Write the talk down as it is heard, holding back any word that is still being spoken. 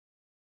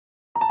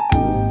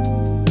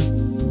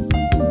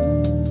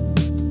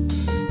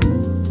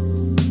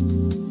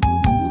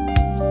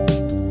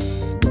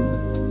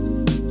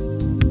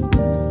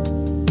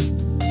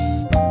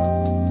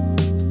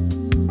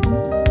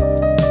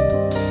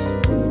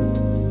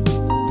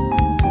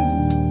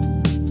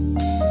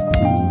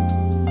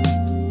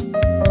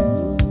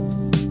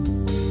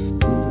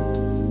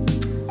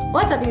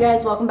you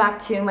guys? Welcome back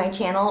to my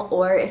channel,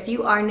 or if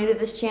you are new to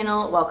this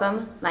channel,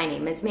 welcome. My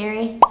name is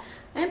Mary.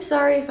 I'm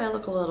sorry if I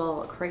look a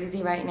little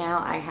crazy right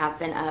now. I have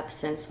been up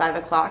since 5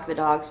 o'clock. The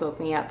dogs woke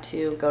me up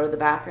to go to the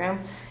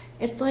bathroom.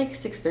 It's like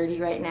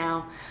 6:30 right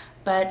now.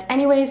 But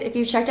anyways, if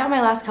you checked out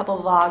my last couple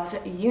vlogs,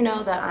 you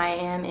know that I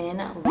am in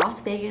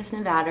Las Vegas,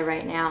 Nevada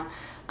right now.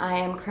 I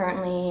am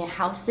currently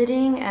house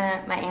sitting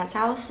at my aunt's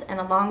house, and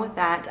along with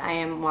that, I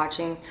am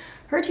watching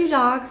her two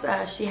dogs.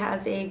 She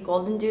has a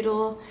golden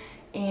doodle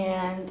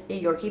and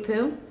a Yorkie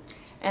poo.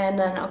 And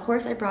then of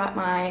course I brought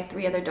my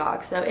 3 other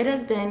dogs. So it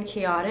has been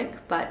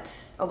chaotic,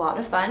 but a lot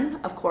of fun.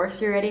 Of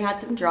course, we already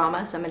had some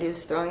drama. Somebody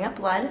was throwing up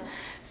blood.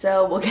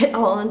 So we'll get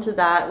all into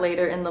that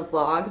later in the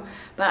vlog.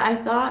 But I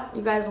thought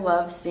you guys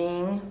love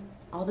seeing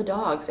all the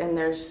dogs, and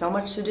there's so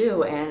much to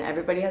do, and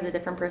everybody has a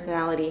different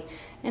personality,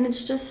 and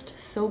it's just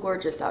so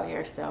gorgeous out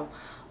here. So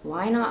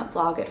why not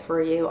vlog it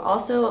for you?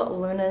 Also,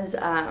 Luna's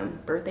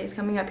birthday's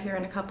coming up here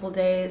in a couple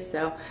days,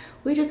 so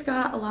we just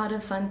got a lot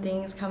of fun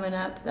things coming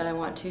up that I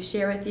want to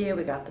share with you.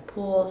 We got the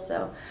pool,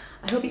 so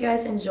I hope you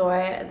guys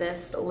enjoy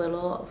this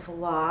little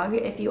vlog.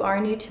 If you are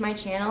new to my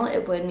channel,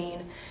 it would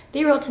mean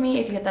the world to me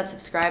if you hit that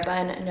subscribe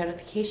button and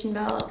notification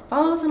bell.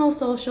 Follow us on all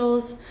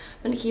socials.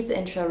 I'm gonna keep the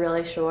intro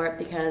really short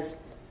because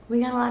we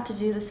got a lot to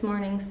do this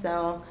morning,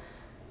 so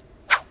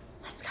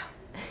let's go.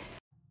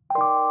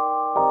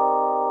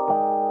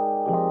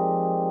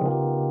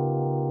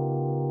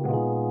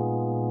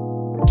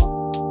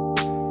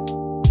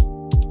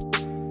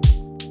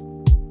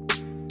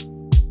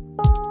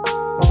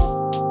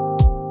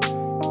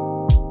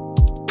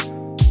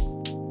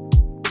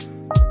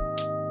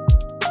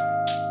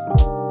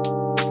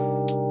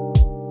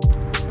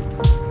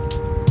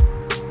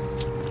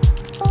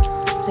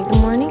 Good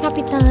morning,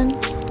 Capitan.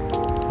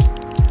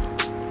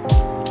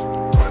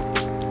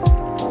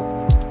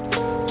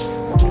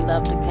 We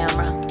love the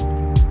camera.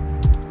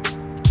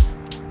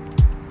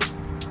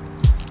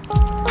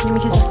 Let me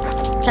kiss her.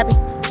 Cappy.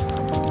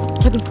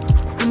 Cappy.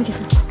 Let me kiss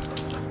her.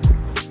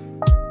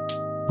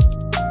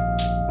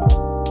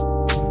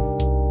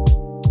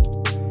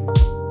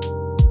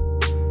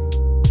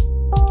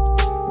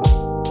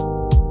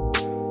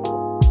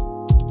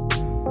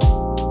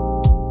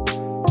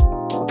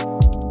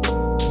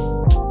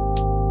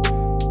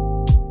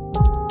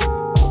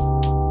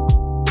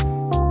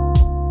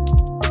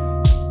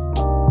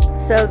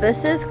 So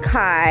this is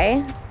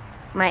Kai,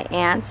 my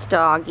aunt's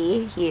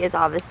doggy. He is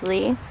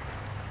obviously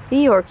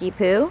the Yorkie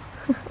poo.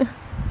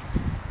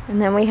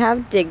 And then we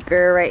have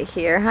Digger right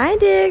here. Hi,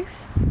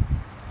 Diggs.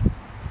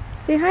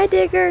 Say hi,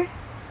 Digger.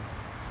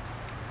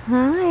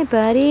 Hi,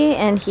 buddy.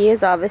 And he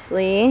is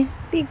obviously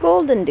the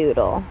golden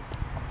doodle.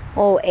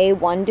 Oh,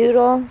 A1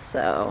 doodle,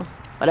 so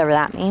whatever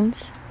that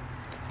means.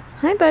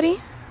 Hi, buddy.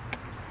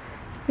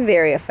 He's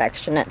very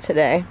affectionate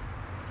today.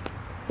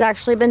 He's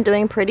actually been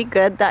doing pretty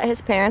good that his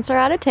parents are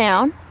out of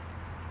town.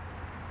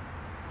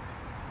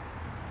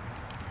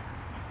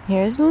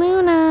 Here's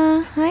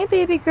Luna. Hi,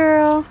 baby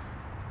girl.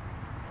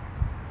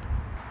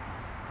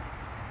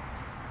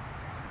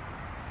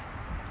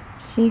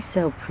 She's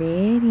so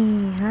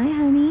pretty. Hi,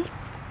 honey.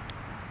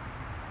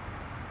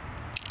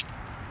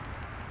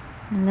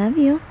 I love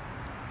you.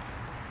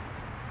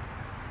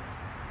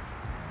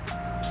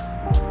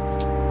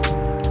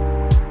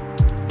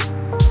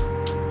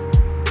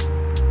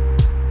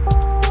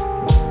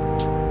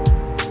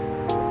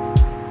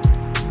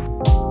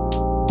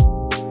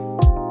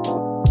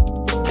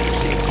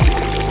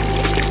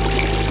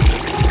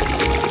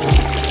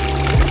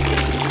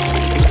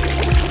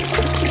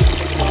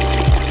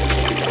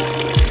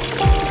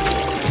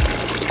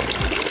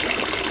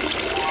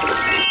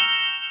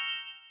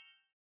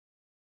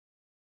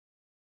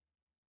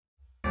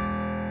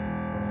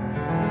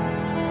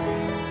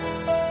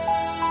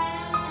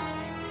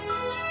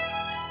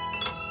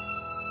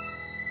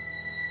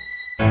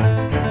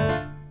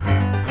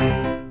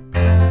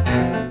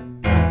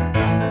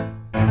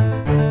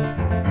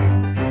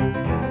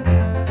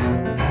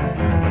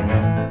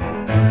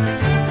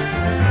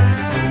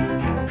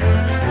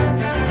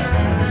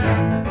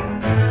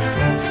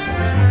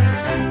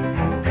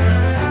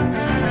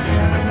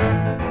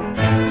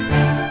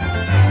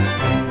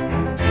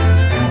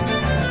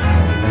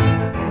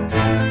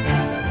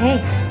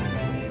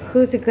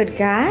 Who's a good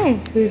guy?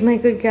 Who's my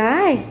good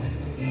guy?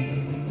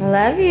 I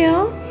love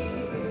you.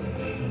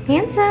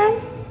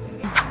 Handsome.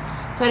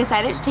 So I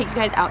decided to take you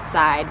guys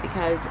outside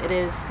because it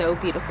is so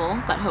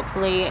beautiful, but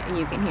hopefully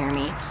you can hear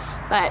me.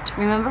 But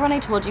remember when I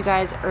told you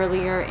guys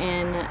earlier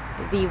in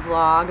the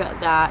vlog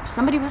that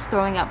somebody was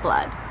throwing up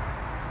blood?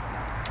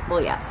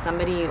 Well, yes,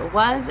 somebody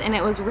was, and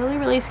it was really,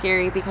 really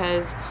scary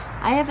because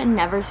I have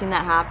never seen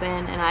that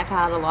happen, and I've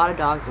had a lot of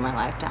dogs in my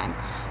lifetime.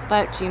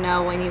 But you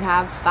know, when you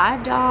have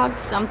 5 dogs,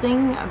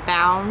 something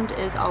bound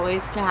is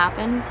always to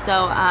happen.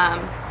 So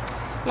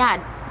yeah,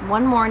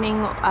 one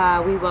morning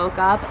we woke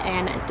up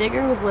and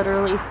Digger was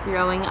literally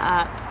throwing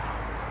up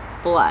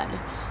blood.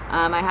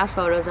 I have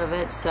photos of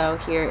it, so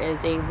here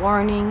is a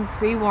warning,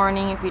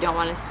 pre-warning if you don't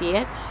want to see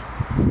it.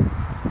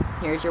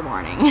 Here's your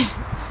warning.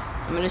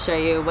 I'm going to show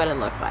you what it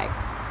looked like.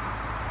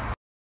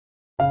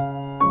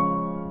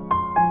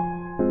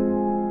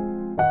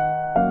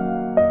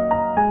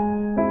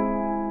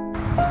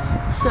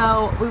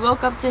 So we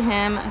woke up to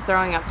him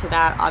throwing up to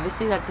that.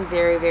 Obviously that's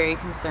very, very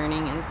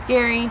concerning and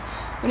scary.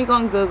 When you go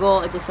on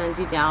Google, it just sends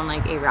you down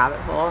like a rabbit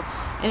hole.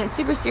 And it's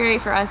super scary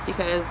for us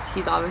because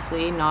he's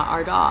obviously not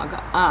our dog.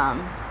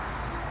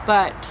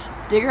 But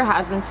Digger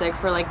has been sick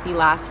for like the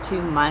last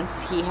 2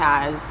 months. He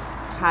has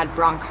had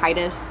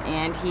bronchitis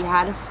and he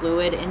had a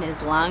fluid in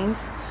his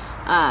lungs.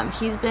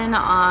 He's been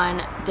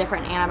on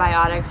different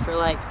antibiotics for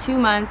like 2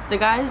 months. The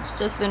guy's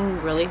just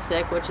been really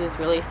sick, which is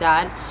really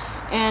sad.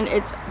 And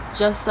it's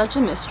just such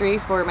a mystery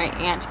for my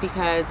aunt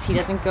because he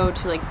doesn't go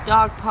to like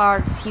dog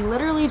parks. He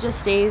literally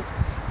just stays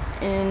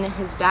in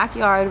his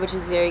backyard, which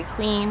is very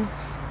clean,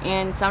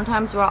 and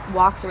sometimes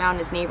walks around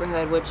his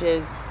neighborhood, which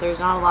is, there's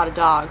not a lot of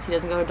dogs. He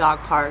doesn't go to dog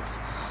parks.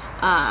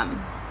 Kai,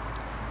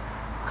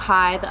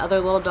 the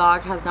other little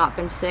dog, has not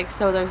been sick,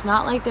 so there's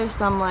not like there's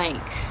some like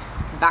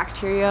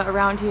bacteria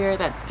around here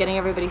that's getting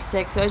everybody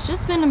sick. So it's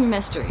just been a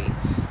mystery.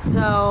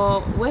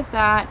 So with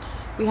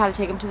that, we had to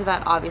take him to the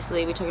vet.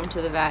 Obviously we took him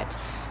to the vet.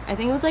 I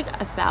think it was like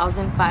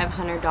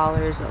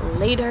 $1,500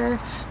 later.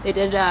 They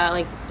did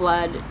like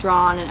blood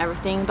drawn and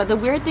everything. But the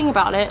weird thing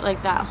about it,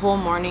 like that whole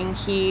morning,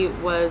 he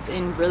was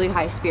in really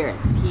high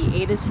spirits.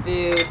 He ate his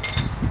food,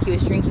 he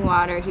was drinking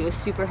water, he was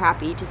super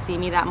happy to see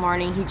me that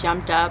morning. He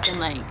jumped up and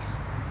like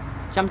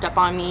jumped up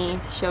on me,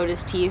 showed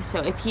his teeth. So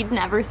if he'd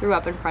never threw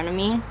up in front of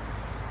me,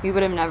 we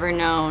would have never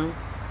known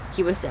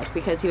he was sick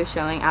because he was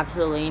showing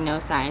absolutely no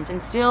signs.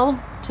 And still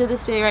to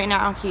this day right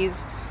now,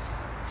 he's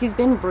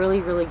been really,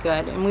 really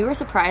good. And we were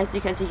surprised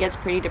because he gets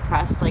pretty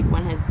depressed like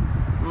when his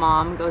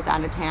mom goes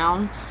out of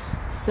town.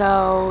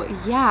 So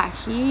yeah,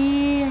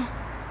 he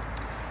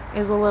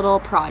is a little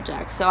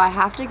project. So I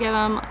have to give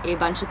him a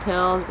bunch of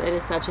pills. It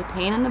is such a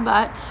pain in the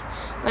butt,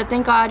 but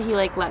thank God he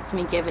like lets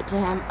me give it to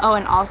him. Oh,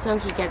 and also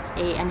he gets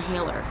a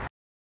inhaler.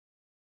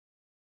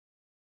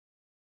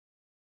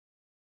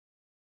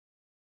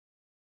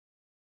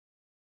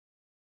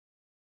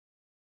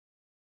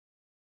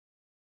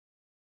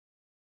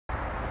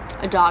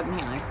 A dog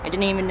inhaler. I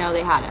didn't even know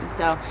they had him.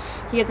 So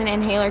he gets an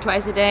inhaler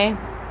twice a day,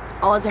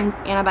 all his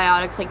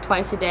antibiotics like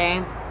twice a day.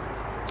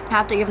 I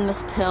have to give him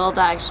this pill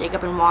that I shake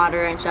up in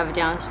water and shove it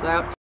down his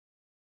throat.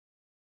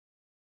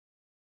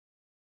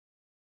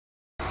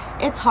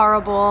 It's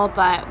horrible,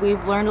 but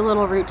we've learned a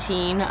little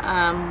routine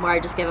where I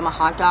just give him a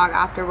hot dog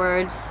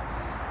afterwards,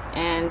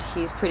 and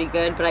he's pretty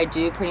good. But I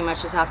do pretty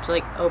much just have to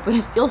like open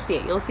his, you'll see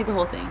it, you'll see the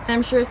whole thing. And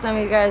I'm sure some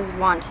of you guys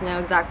want to know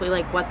exactly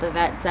like what the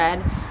vet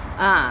said.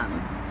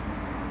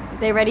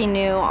 They already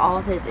knew all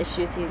of his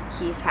issues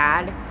he's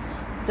had.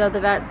 So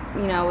the vet,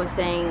 you know, was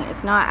saying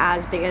it's not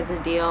as big as a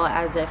deal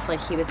as if like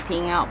he was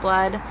peeing out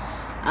blood.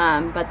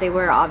 But they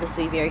were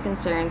obviously very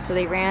concerned. So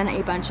they ran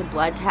a bunch of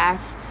blood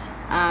tests.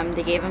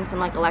 They gave him some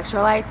like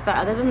electrolytes. But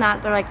other than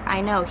that, they're like,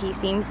 I know, he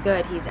seems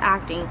good. He's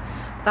acting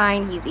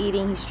fine. He's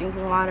eating. He's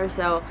drinking water.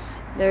 So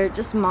they're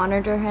just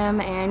monitor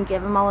him and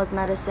give him all his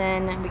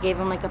medicine. We gave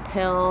him like a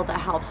pill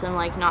that helps him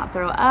like not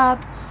throw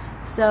up.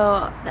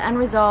 So the end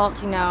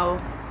result, you know,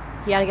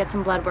 he had to get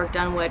some blood work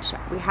done, which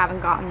we haven't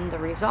gotten the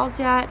results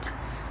yet.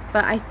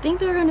 But I think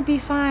they're going to be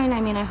fine.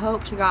 I mean, I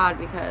hope to God,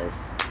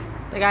 because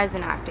the guy's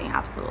been acting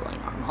absolutely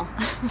normal.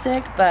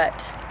 Sick,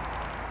 but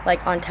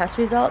like on test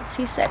results,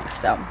 he's sick.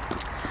 So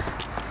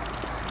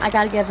I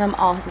got to give him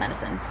all his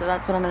medicine. So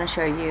that's what I'm going to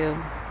show you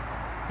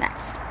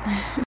next.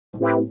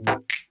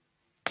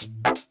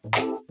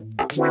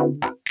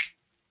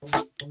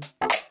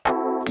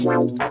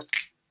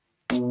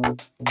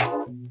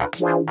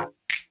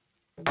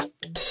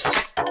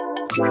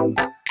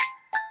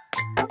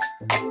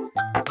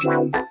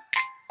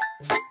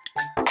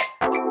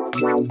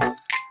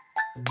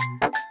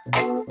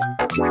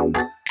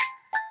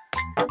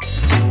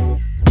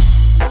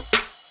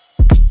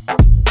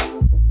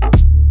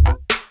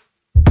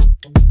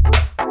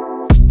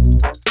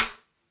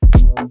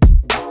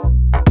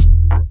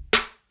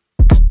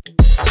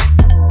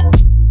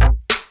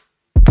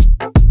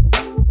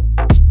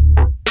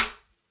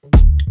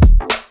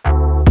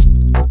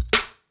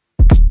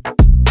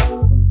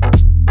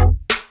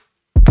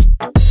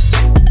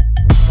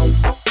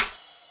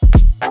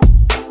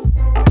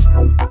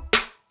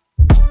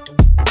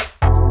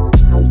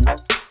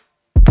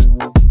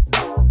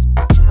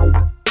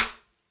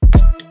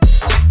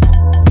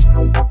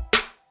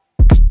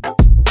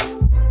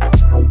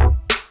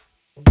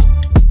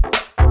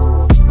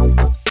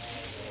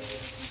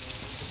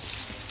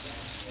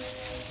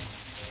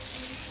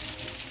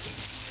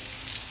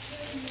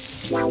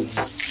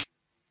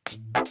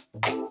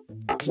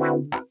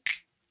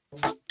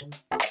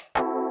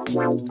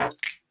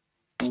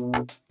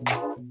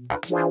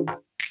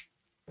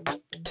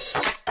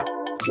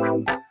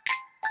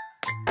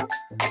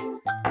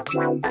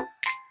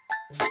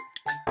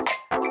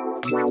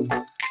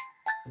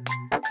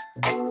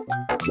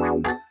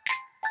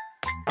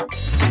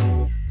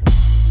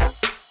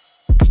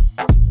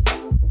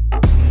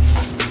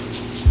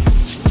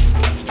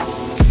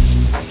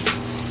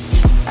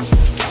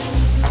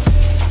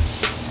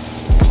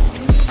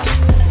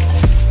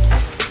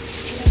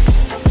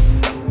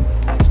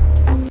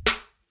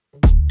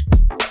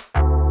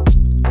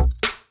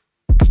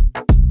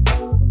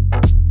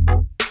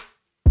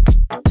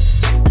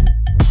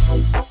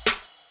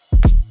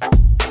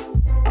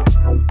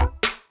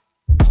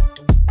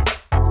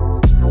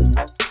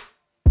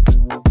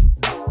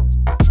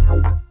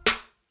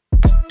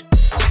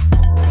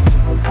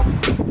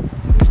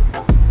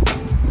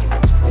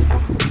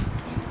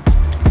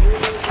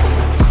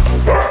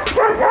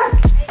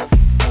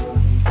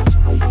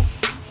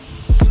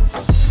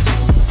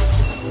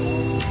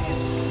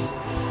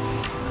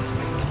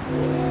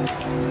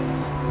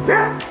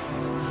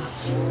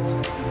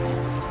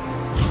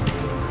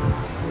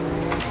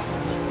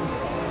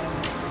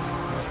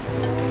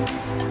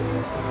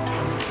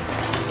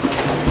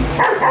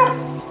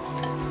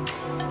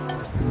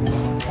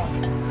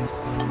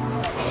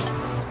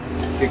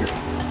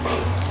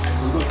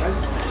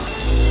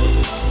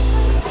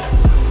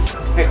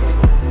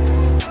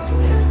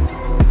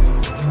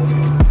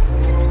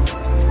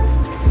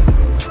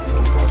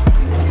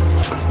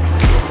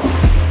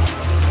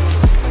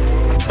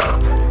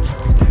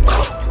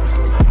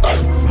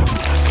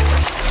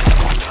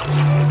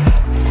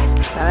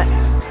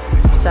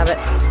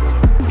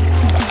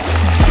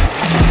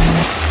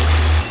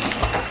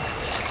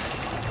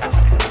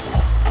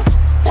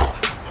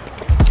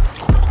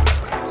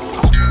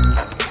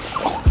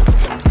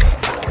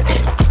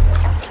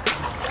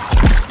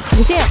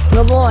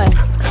 Good boy.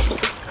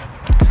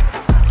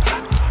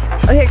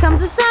 Oh, here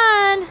comes the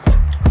sun.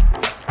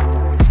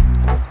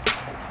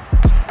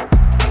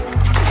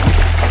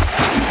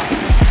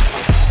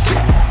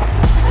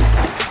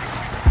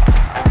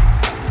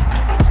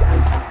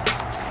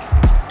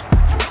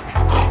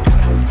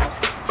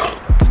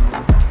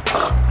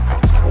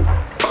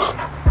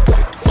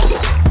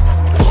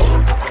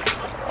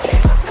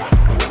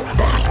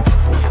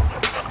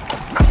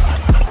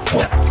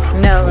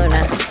 No,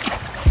 Luna.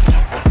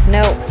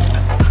 Nope.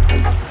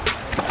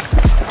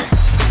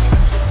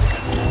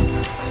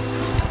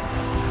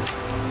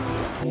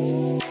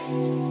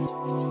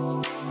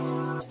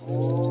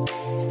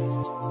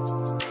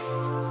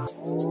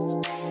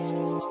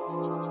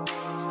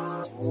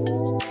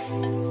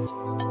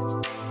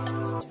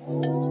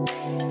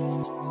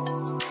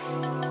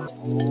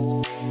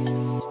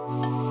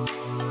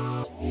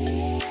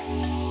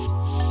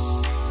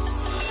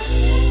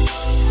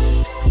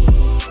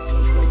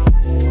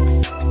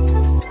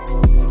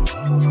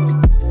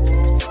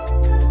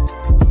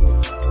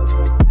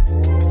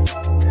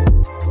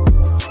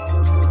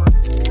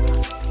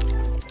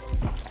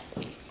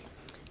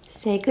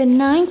 Say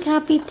goodnight,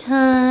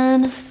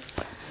 Capitan.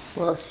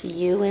 We'll see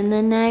you in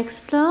the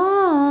next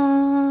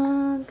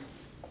vlog.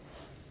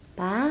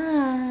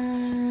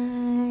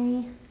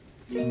 Bye.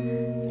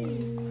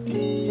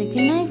 Say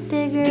goodnight,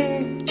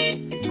 Digger.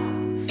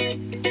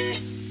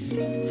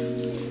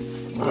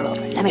 Roll over.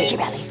 Let me get your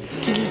belly.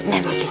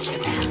 Let me get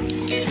your belly.